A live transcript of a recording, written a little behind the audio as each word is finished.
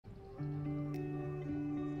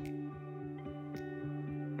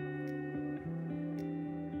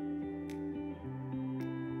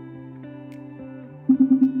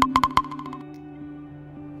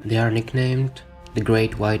They are nicknamed the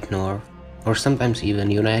Great White North, or sometimes even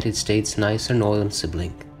United States' nicer northern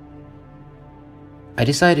sibling. I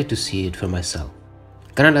decided to see it for myself.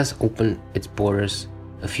 Canada's opened its borders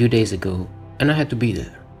a few days ago, and I had to be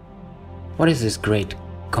there. What is this great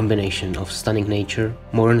combination of stunning nature,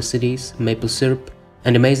 modern cities, maple syrup,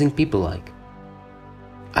 and amazing people like?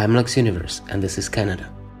 I'm Lex Universe, and this is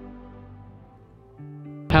Canada.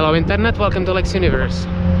 Hello Internet, welcome to Lex Universe.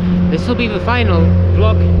 This will be the final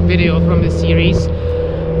vlog video from this series,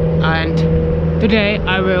 and today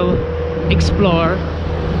I will explore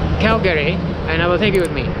Calgary and I will take you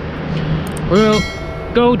with me. We will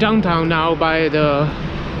go downtown now by the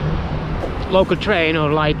local train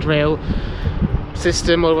or light rail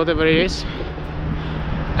system or whatever it is,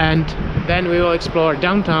 and then we will explore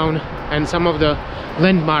downtown and some of the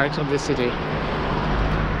landmarks of the city.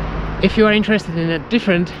 If you are interested in a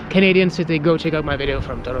different Canadian city, go check out my video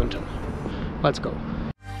from Toronto. Let's go.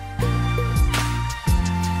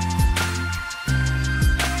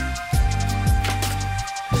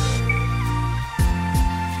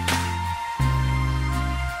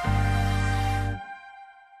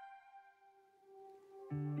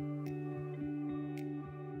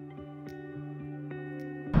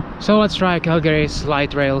 So let's try Calgary's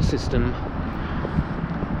light rail system.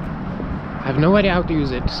 I have no idea how to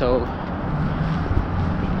use it, so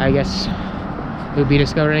I guess you'll be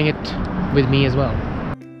discovering it with me as well.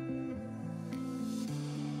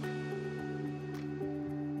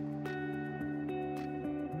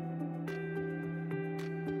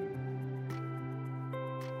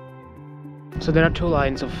 So there are two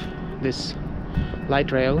lines of this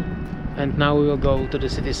light rail, and now we will go to the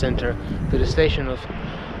city center, to the station of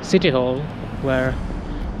City Hall, where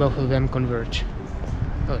both of them converge.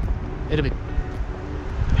 Oh, a little bit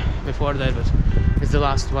before that, but it's the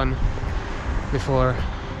last one before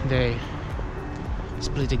they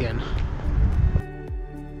split again.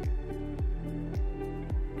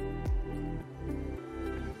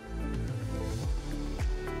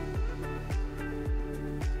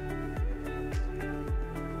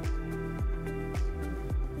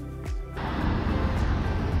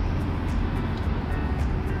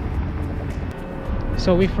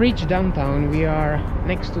 So we've reached downtown, we are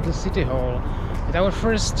next to the City Hall, and our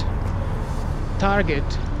first target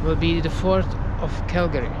will be the Fort of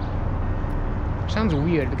Calgary. Sounds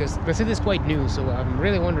weird because the city is quite new, so I'm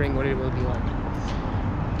really wondering what it will be like.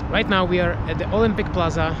 Right now we are at the Olympic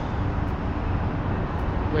Plaza,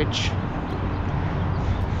 which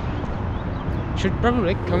should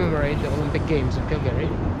probably commemorate the Olympic Games in Calgary,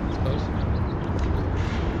 I suppose.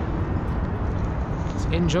 Let's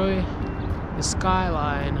enjoy the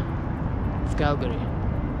skyline of Calgary.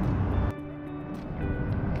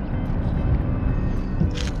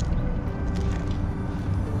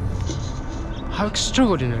 How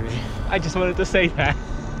extraordinary! I just wanted to say that.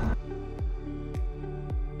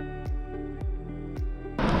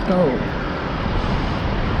 Go!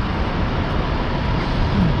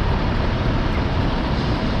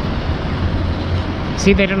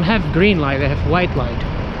 See, they don't have green light, they have white light.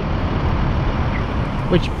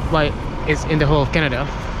 Which, why, is in the whole of Canada,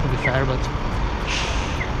 to be fair, but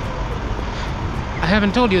I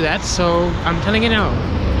haven't told you that, so I'm telling you now.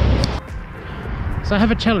 So I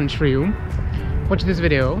have a challenge for you. Watch this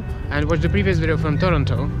video and watch the previous video from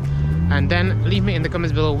Toronto, and then leave me in the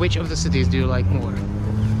comments below which of the cities do you like more.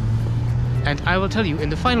 And I will tell you in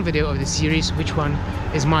the final video of this series which one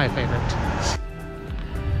is my favorite.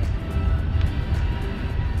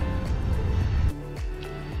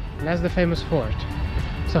 And that's the famous fort.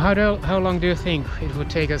 So how long do you think it would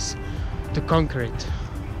take us to conquer it?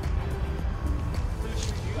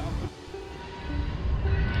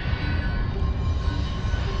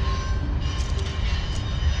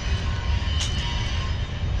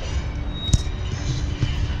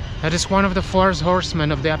 That is one of the 4 horsemen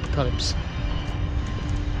of the apocalypse.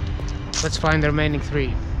 Let's find the remaining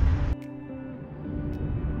 3.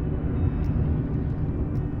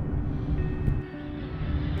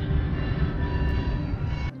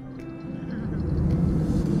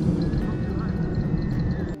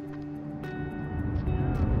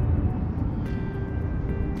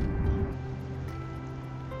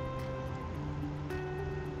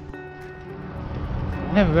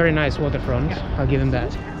 They have a very nice waterfront, I'll give them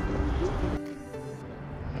that.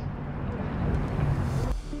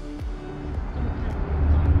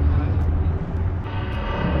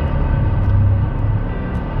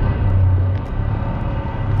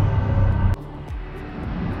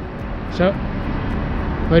 So,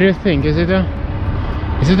 what do you think? Is it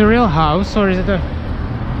a real house, or is it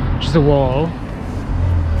just a wall?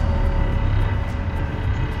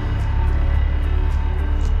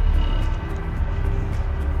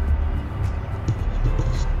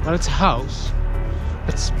 Well, it's a house.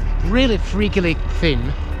 It's really freakily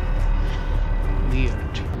thin.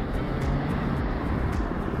 Weird.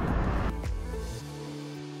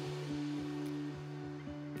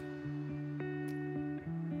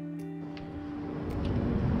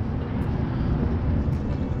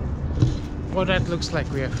 Well, that looks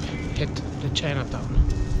like we have hit the Chinatown.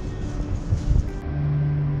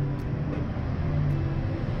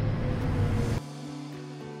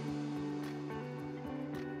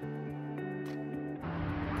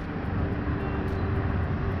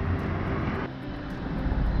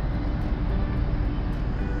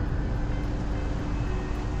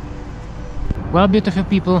 Well, beautiful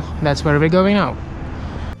people, that's where we're going now.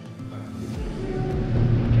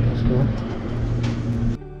 Okay, let's go.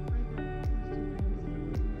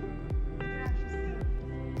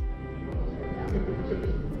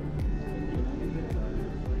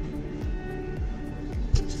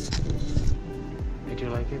 Did you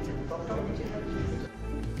like it?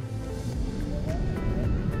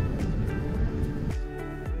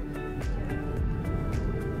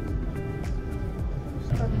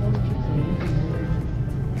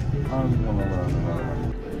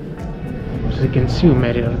 As you can see, we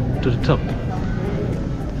made it to the top.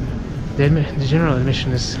 The general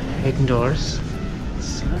admission is $8.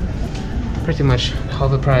 It's pretty much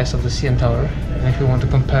half the price of the CN Tower. And if you want to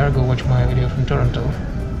compare, go watch my video from Toronto.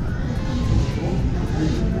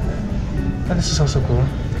 But this is also cool.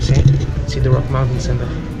 See the rock mountains in the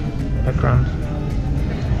background.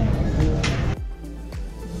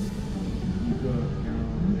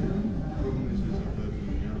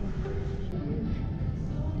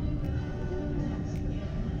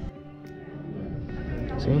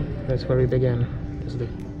 See, that's where we began. This is the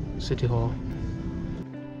city hall.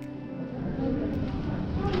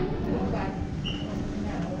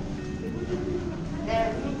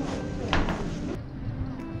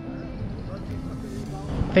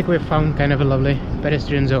 I think we've found kind of a lovely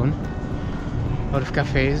pedestrian zone. A lot of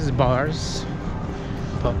cafes, bars,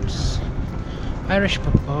 pubs. Irish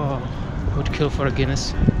pub. Oh, I would kill for a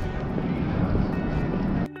Guinness.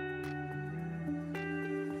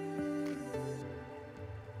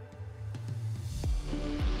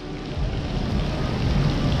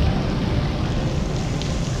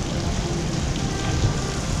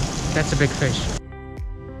 That's a big fish.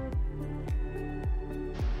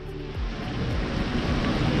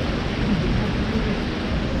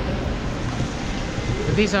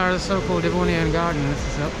 These are the so-called Devonian Gardens. This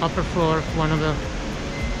is the upper floor of one of the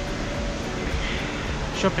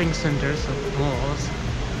shopping centers of malls.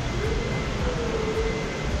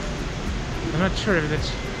 I'm not sure if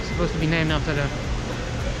it's supposed to be named after the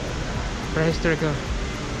prehistorical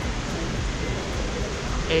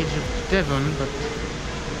age of Devon, but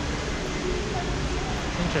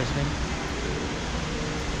interesting.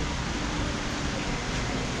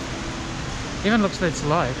 Even looks like it's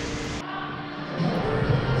alive.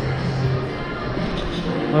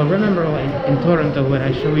 Well, remember in Toronto when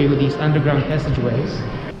I show you these underground passageways?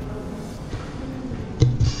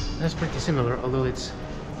 That's pretty similar, although it's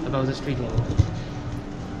above the street level.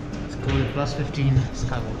 It's called the +15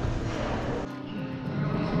 skywalk.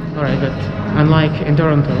 Alright, but unlike in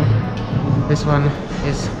Toronto, this one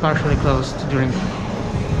is partially closed during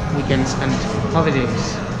weekends and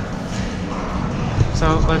holidays.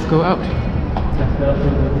 So let's go out.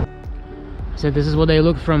 So this is what they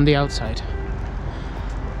look from the outside.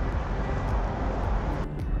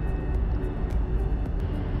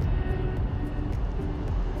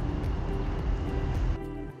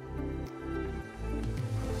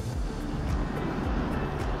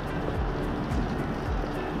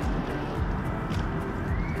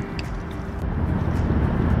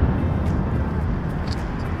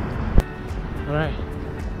 Alright,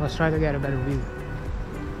 let's try to get a better view.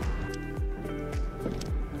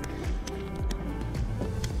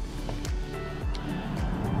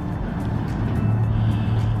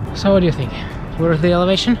 So what do you think? Worth the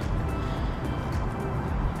elevation?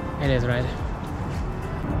 It is, right?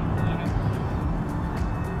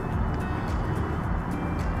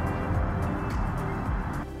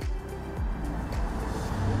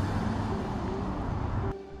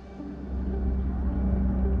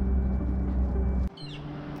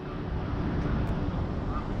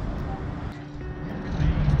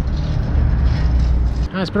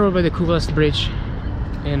 It's probably the coolest bridge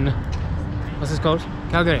in, what's this called?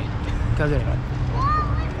 Calgary. Calgary.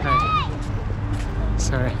 Right.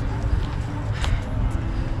 Sorry.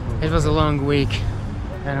 It was a long week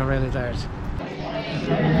and I'm really tired.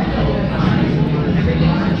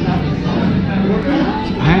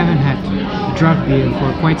 I haven't had draft beer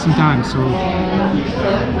for quite some time, so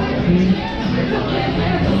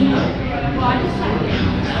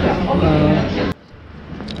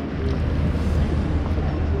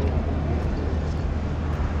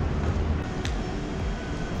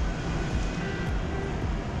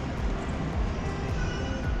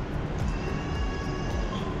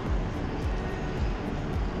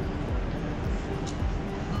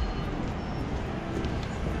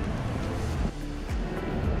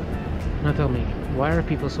now tell me, why are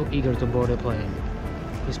people so eager to board a plane?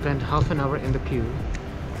 We spent half an hour in the queue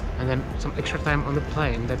and then some extra time on the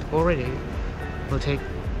plane that already will take,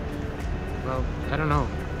 well, I don't know,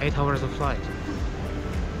 8 hours of flight.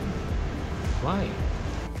 Why?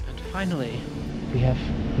 And finally, we have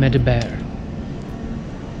met a bear.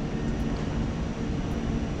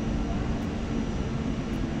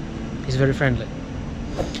 He's very friendly.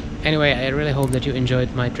 Anyway, I really hope that you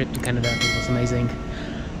enjoyed my trip to Canada. It was amazing.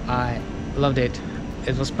 I loved it.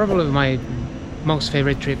 It was probably my most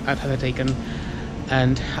favorite trip I've ever taken,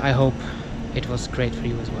 and I hope it was great for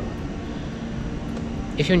you as well.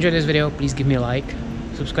 If you enjoyed this video, please give me a like,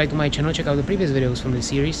 subscribe to my channel, check out the previous videos from this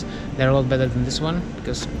series. They're a lot better than this one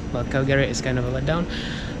because, well, Calgary is kind of a letdown,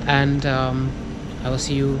 and I will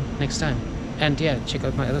see you next time. And yeah, check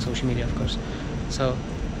out my other social media, of course. So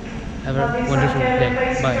have a wonderful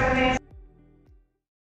day. Bye.